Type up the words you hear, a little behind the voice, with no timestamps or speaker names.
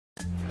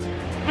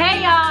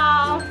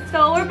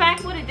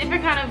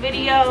kind of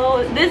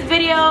video. This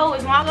video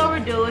is long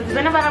overdue. It's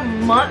been about a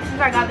month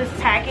since I got this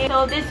package.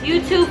 So this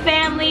YouTube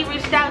family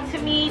reached out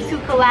to me to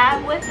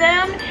collab with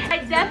them. I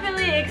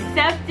definitely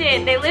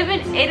accepted. They live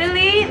in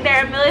Italy.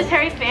 They're a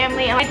military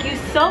family. And thank you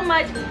so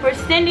much for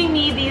sending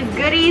me these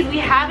goodies. We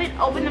haven't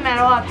opened them at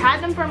all. I've had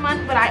them for a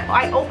month, but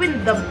I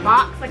opened the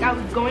box like I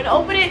was going to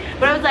open it,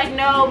 but I was like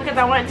no, because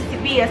I wanted it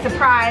to be a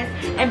surprise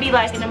and be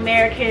like an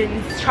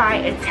Americans try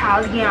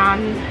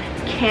Italian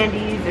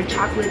candies or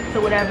chocolates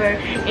or whatever,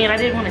 and I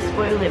didn't want to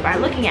spoil it by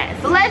looking at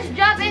it. So let's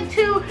jump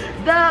into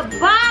the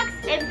box,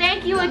 and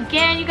thank you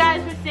again, you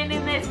guys, for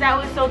sending this. That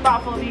was so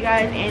thoughtful of you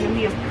guys, and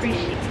we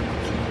appreciate it.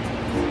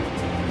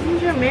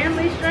 Use your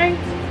manly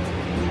strength.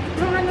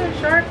 You don't have no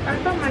sharp. I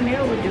thought my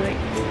nail would do it.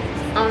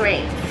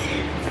 Alright,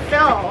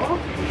 so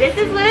this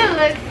is what it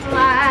looks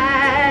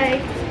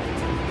like.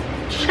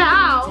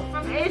 Ciao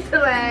from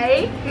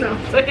Italy. No,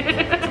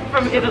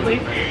 from Italy.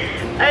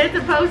 It's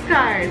a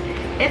postcard.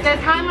 It says,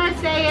 "Hi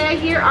Marseille,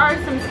 here are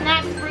some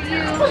snacks for you."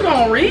 I was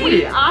gonna read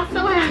it. We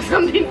also have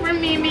something for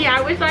Mimi.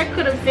 I wish I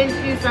could have sent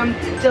you some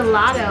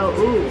gelato.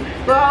 Ooh.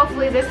 But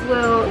hopefully this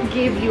will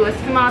give you a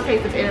small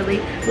taste of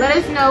Italy. Let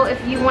us know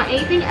if you want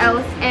anything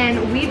else,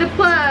 and we the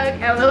plug,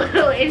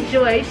 LOL,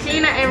 enjoy.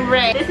 Sheena and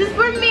Ray. This is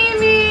for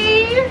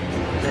Mimi.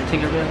 Is that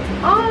Tinkerbell?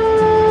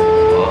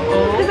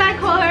 Oh. Because I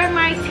call her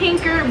my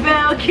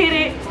Tinkerbell. Get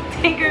it?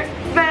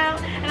 Tinkerbell.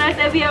 And I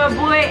said we have a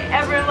boy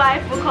ever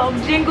life. We'll call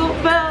him Jingle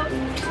Bell.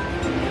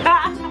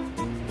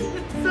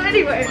 So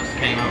anyway, Just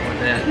came out with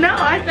that. no,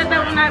 I said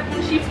that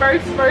when she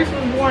first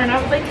was born.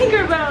 I was like,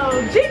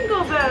 Tinkerbell,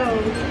 Jingle Bell.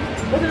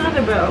 What's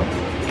another bell?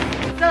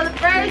 So the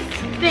first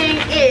thing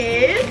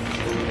is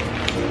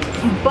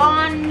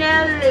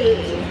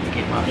Bonelli.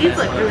 These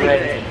look really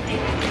good.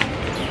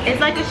 It's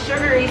like a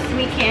sugary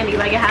sweet candy.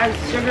 Like it has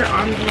sugar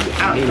on the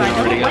outside.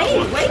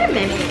 Oh, wait a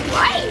minute.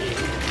 Wait.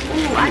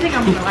 Ooh, I think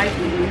I'm gonna like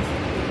these.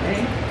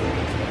 Okay.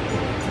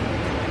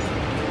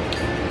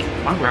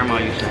 My grandma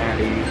used to have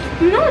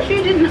these. No,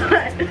 she did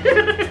not.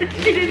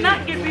 She did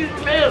not get these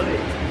from Italy.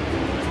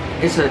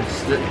 It's a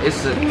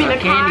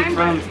candy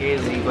from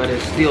Italy, but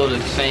it's still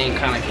the same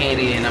kind of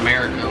candy in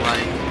America.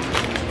 Like,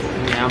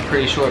 yeah, I'm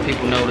pretty sure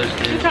people noticed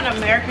She's this. trying to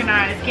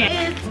Americanize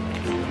candy. It's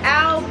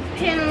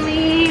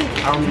Alpenly.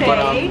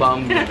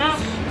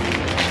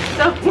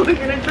 So we're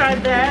gonna try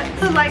that.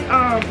 So like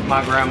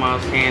my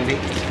grandma's candy.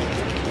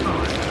 Oh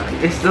my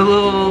god. It's the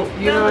little,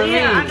 you know what I mean?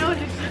 Yeah, I know what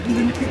you're saying.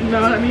 You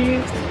know what I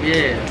mean?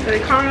 Yeah. The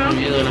caramel?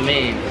 You know what I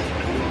mean?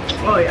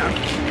 Oh yeah.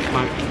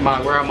 My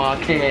grandma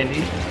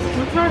candy.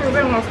 What's wrong with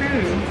grandma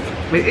candy?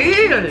 It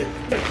is.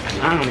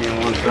 I don't even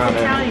want to try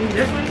that. Italian.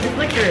 This one is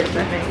licorice,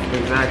 I think.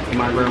 Exactly,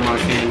 my grandma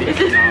candy. No,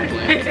 I'm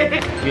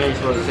playing. You ain't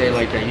supposed to say it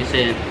like that. You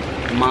said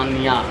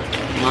mania.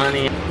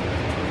 Mania.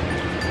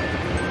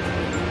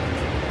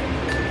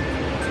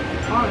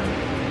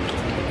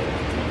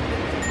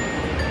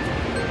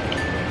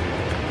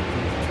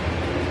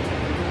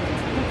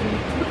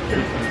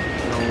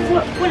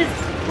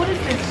 What is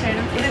this,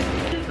 Shannon? What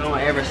is Don't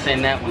ever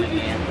send that one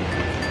again.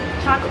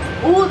 chocolate?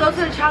 Ooh, those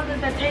are the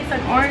chocolates that taste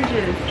like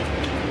oranges.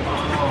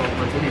 Oh,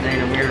 but these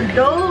ain't American.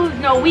 Those,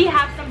 no, we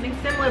have something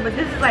similar, but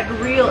this is like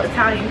real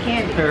Italian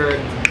candy.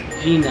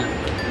 Perugina.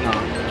 No.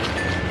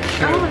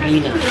 Oh, that's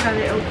cute Perugina. how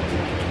they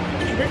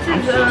open. This I'm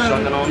is still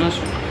sucking on this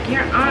one.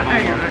 Your aunt, or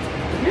your aunt.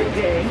 You're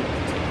gay.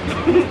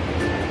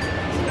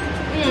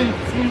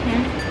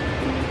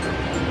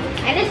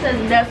 And it says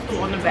Nestle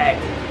on the back.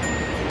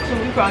 So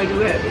we probably do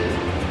have this.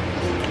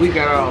 We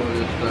got all of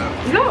this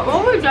stuff. No,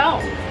 oh, we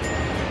don't.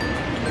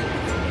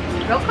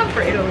 They'll come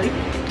for Italy.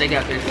 They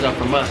got their stuff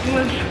from us.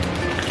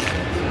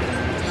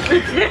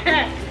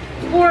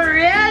 For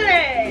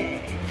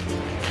really?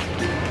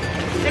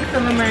 6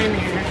 of them are in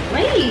there.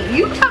 Wait,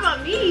 you talking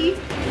about me?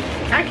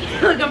 I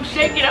can't, look, I'm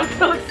shaking, I'm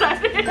so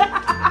excited.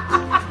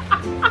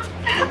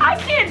 I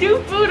can't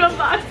do food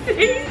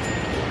unboxing.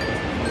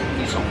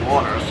 Need some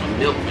water or some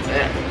milk with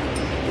that.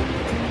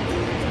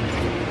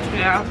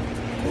 Yeah.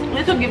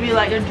 This will give you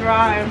like a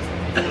dry.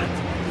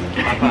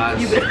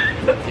 Popeyes.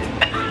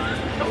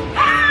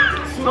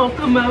 Smoke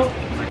them out.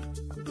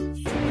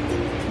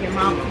 Your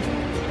mama.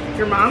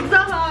 Your mom's a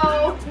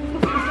hoe.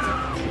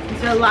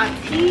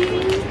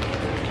 Gelatine.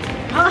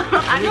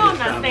 I know I'm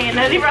not saying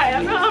that right. I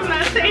know I'm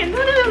not saying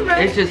none of them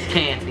right. It's just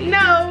candy.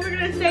 No, we're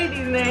gonna say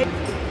these names.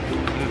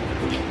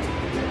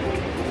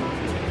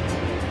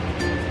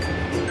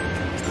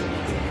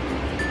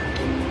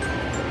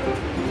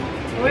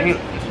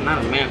 It's not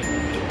a milk.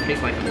 It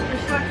tastes like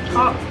It's like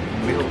top.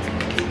 milk.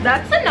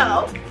 That's a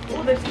no.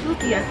 Oh, there's two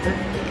fiestas.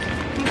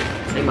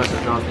 They must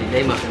have thought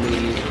they must have knew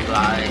these was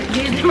like.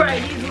 These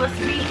right,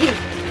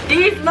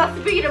 these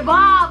must be the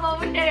bomb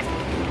over there.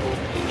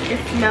 It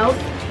smells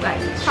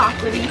like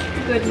chocolatey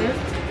goodness.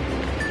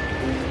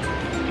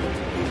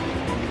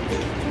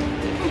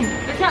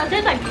 It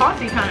tastes like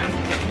coffee kind of.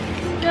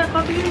 Yeah,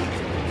 coffee.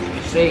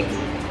 Say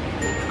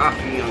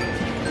coffee on it.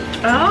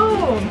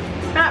 Oh,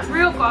 not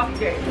real coffee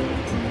cake.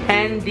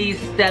 Candy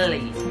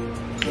Stelly.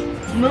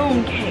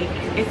 Moon cake.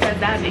 It said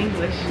that in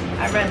English.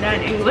 I read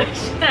that in English.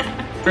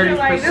 30%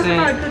 like, that's a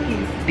lot of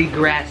cookies.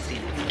 Degrassi.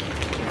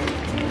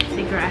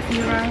 Degrassi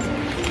around.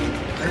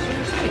 That's what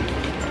they say.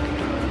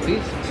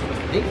 That's what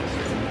they say.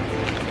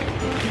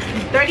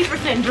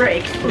 30%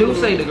 Drake. Do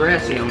say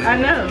Degrassi on it. I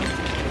know.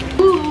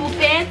 Ooh,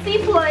 fancy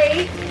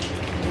plate.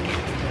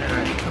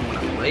 Alright, come with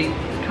a plate.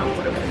 Come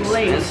with a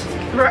plate.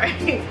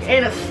 Right.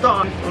 And a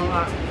star.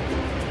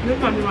 This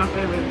might be my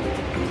favorite.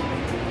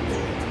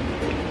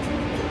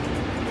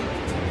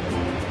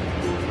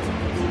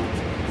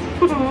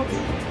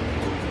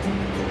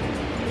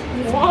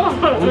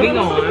 Whoa. Moving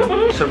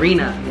on.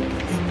 Serena.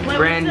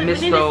 Grand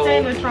Misto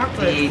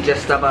di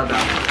Gestabada.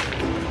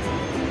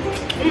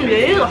 It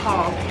is a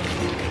haul.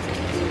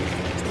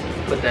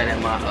 Put that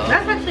in my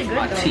that's actually good,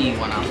 my though. tea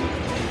when I'm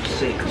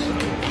sick or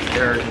something.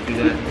 There would be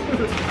good.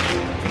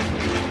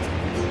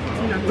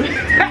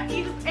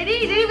 And he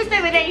didn't even say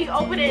that he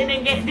opened it and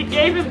then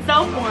gave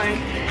himself one.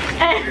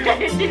 And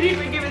didn't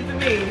even give it to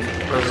me.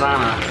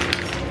 Rosanna.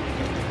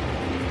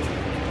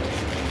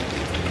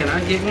 Can I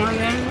get one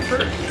then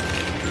first?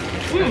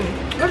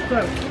 That's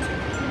good.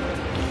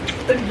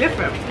 It's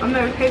different. I've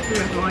never tasted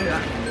anything like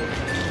that.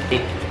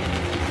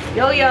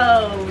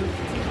 Yo-yos.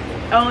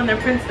 Oh, and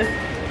they're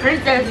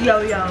princess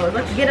yo-yos.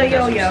 Let's get a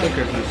yo-yo.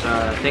 Stickers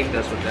inside. I think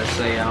that's what that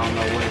say. I don't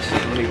know what it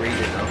says. Let me read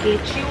it though.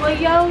 Get you a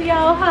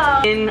yo-yo,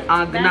 ho. In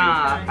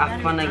agna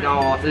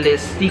afanagon le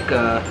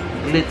sticker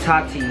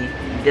glitati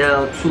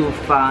del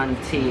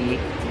tufante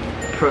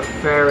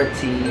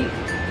preferiti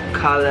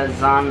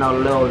calazano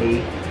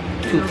loli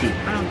tutti. I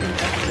don't think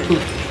that's it. Tutti.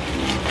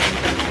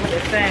 What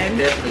it said.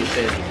 Definitely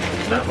said.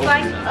 Looks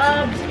like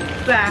a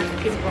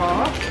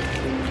basketball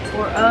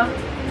or a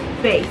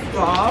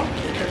baseball.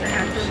 Because it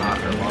has to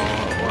Soccer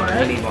ball or or a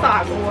any ball.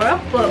 soccer or a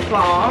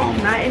football.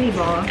 Not any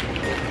ball.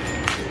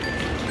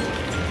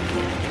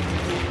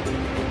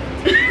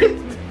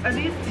 Are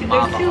these two?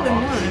 They're 2 in 1.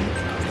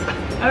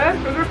 Are there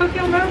sugar cookie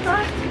on the other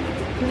side?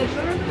 Is it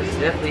sugar? It's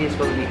definitely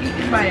supposed to be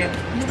eaten. Buy it.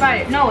 Just buy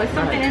it. No, it's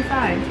something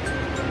inside.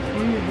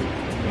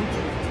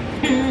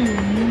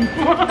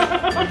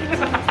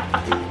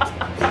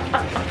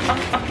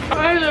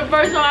 This is the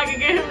first time I can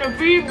get him to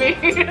feed me.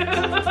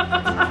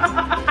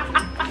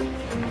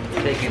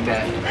 Take it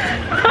back.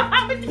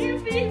 How would you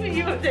feed me?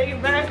 You gonna take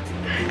it back?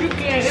 You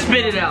can't.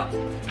 Spit it out.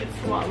 It's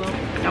swallow.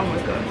 Oh my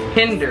god.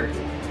 Hinder.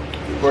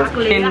 For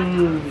Chocolate.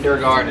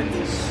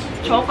 kindergartens.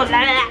 Chocolate.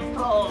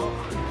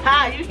 Ha,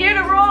 you hear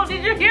the roll?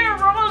 Did you hear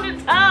the roll in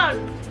the tongue?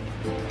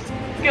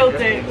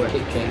 Guilty.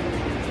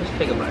 Just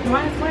take a bite.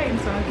 Why is white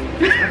inside?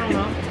 I don't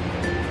know.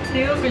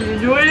 Still, can you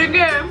do it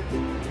again?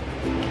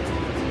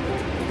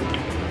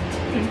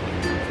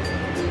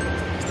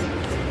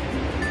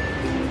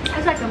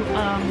 It's like a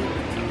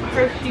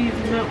Hershey's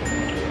milk.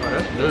 Oh,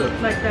 that's good.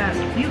 Like that.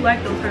 You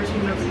like those Hershey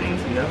milk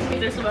things. Yeah.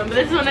 This one, but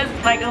this one is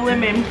like a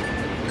lemon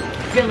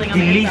filling on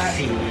the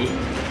inside.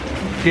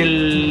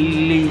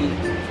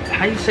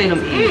 How you say them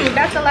E?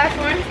 That's the last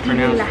one.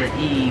 Pronounce the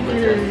E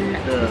with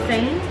the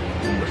same.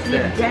 What's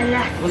that?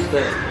 What's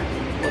that?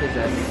 What is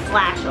that?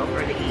 Slash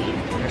over the E.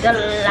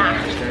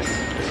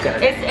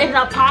 It's It's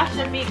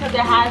apostrophe because I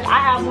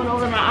have one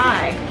over my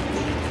eye.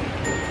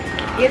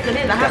 Yes, it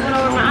is. I have one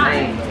over my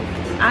eye.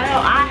 I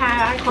know.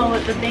 I call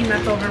it the thing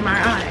that's over my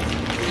eye.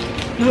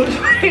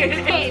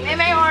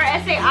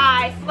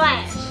 MARSAI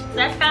 /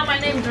 That's how my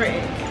name's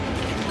written.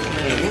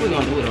 Hey, what we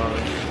gonna do with all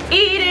this?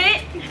 Eat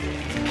it.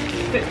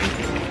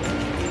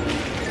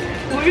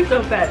 We're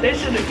so fat. They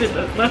should have said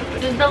us nothing.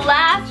 This is the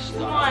last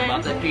one. I'm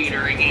about to feed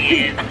her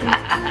again.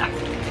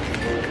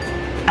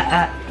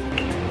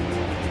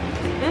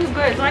 This is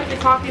good. It's like the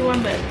coffee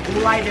one, but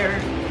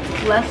lighter,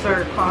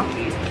 lesser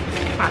coffee.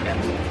 Kind of,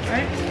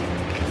 right?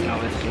 No,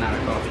 it's not a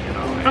coffee at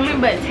all. I mean,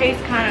 but it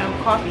tastes kind of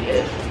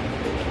coffee-ish.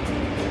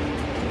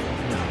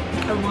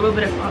 A little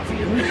bit of coffee.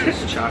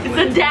 It's chocolate.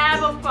 It's a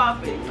dab of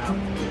coffee. No.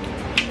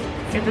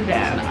 It's a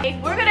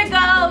dab. We're gonna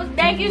go.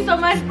 Thank you so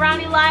much,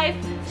 Brownie Life.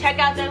 Check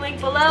out their link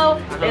below.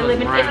 They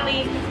live in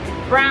Italy.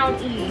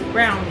 Brownie.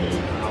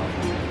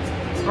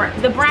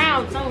 The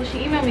Browns. Oh, she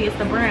emailed me. It's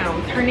the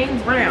Browns. Her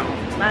name's Brown.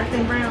 Last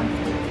name Brown.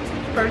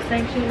 First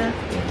name Sheena.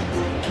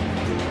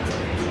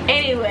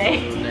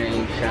 Anyway.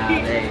 Name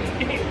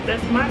Sade.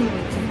 That's my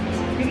name.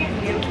 You can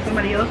give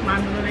somebody else my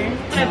middle name.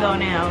 I'm gonna go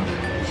now.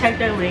 Check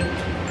their link.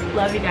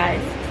 Love you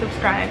guys.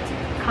 Subscribe.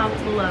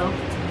 Comment below.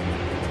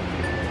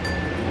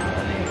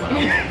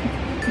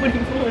 What do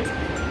you want?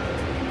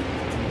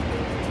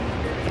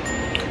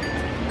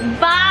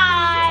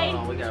 Bye. Oh,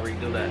 we gotta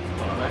redo that.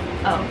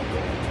 Oh.